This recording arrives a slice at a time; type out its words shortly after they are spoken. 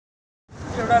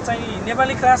एउटा चाहिँ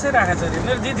नेपाली क्लासै राखेको छ अरे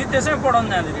मेरो दिदी त्यसैमा पढाउन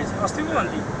जाँदै रहेछ अस्ति पो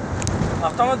भन्थे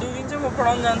हप्तामा 2 दिन चाहिँ म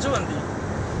पढाउन जान्छु भन्थे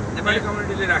नेपाली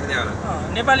कम्युनिटीले राख्दै होला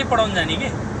नेपाली पढाउन जाने के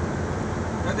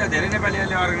त्यहाँ धेरै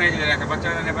नेपालीहरूले अर्गनाइज गरिराखेको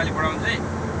बच्चालाई नेपाली पढाउन चाहिँ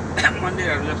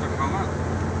मन्दिरहरू जस्तो ठाउँमा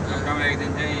गाउँमा एक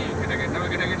दिन चाहिँ केटाकेटी नभए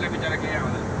केटाकेटीलाई बिचरा केही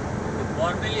आउँदैन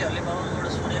बर्मेलीहरूले बाबाबाट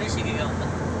सुनेरै सिकेका हुन्छ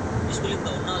स्कुलिङ त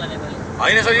हुन्न होला नेपाली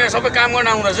होइन सर यहाँ सबै काम गर्न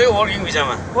आउँदो रहेछ वर्किङ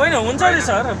भिजामा होइन हुन्छ नि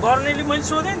सर बर्नेली मैले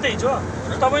सोधेँ नि त हिजो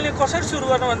तपाईँले कसरी सुरु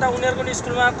गर्नु भन्दा उनीहरूको नि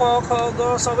स्कुलमा क ख ग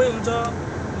सबै हुन्छ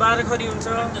बारेखरी हुन्छ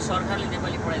सरकारले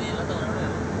नेपाली पढाइदिएन त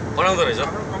पढाउँदो रहेछ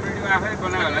कम्युनिटीमा आफै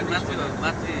बनायो होला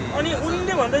नि अनि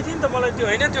उनले भन्दै थियो नि त मलाई त्यो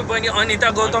होइन त्यो बहिनी अनिता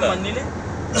गौतम भन्नेले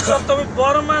सर तपाईँ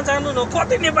बर्मा जानु न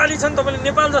कति नेपाली छन् तपाईँले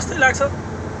नेपाल जस्तै लाग्छ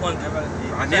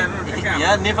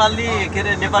यहाँ नेपाली के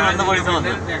अरे नेपालभन्दा बढी छ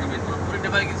भन्दै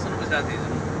नेपाली गीत सुन्नु साथी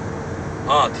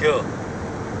थियो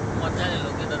मजाले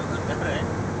लोकगीतहरू गाउँछ है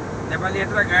नेपाली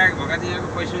यत्र गायक भएका तिनीहरूको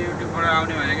पैसा युट्युबबाट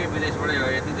आउने भनेकै विदेशबाटै हो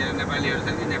यति धेरै नेपालीहरू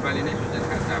छन् कि नेपाली नै सुन्छ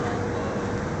खान्छ अब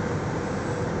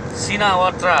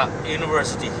सिनावाट्रा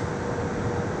युनिभर्सिटी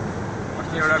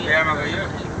अस्ति एउटा बिहामा गयो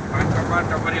पाँच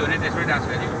टपरी हुने त्यसमै डान्स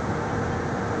गऱ्यो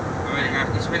अमेरिका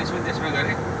स्पेनिस पनि त्यसमै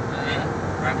गरेँ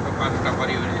पाँचको पाँच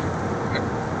टपरी हुने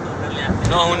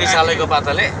नहुने सालैको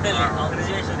पाताले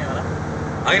अङ्ग्रेजीमै सुने होला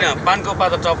होइन पानको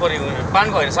पाता टपरी हुने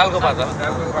पानको होइन सालको पाता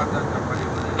टपरी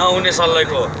हुने नहुने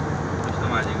सल्लैको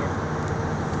माझीको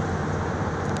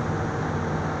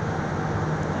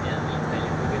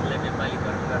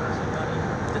नेपालीकरण गर्न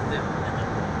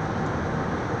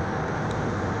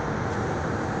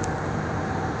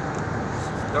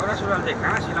दौरा सुरुवाल चाहिँ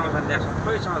कहाँ सिलाउँछन् त्यहाँ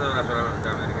सबैसँग दौरा सुरुवाल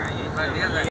अमेरिका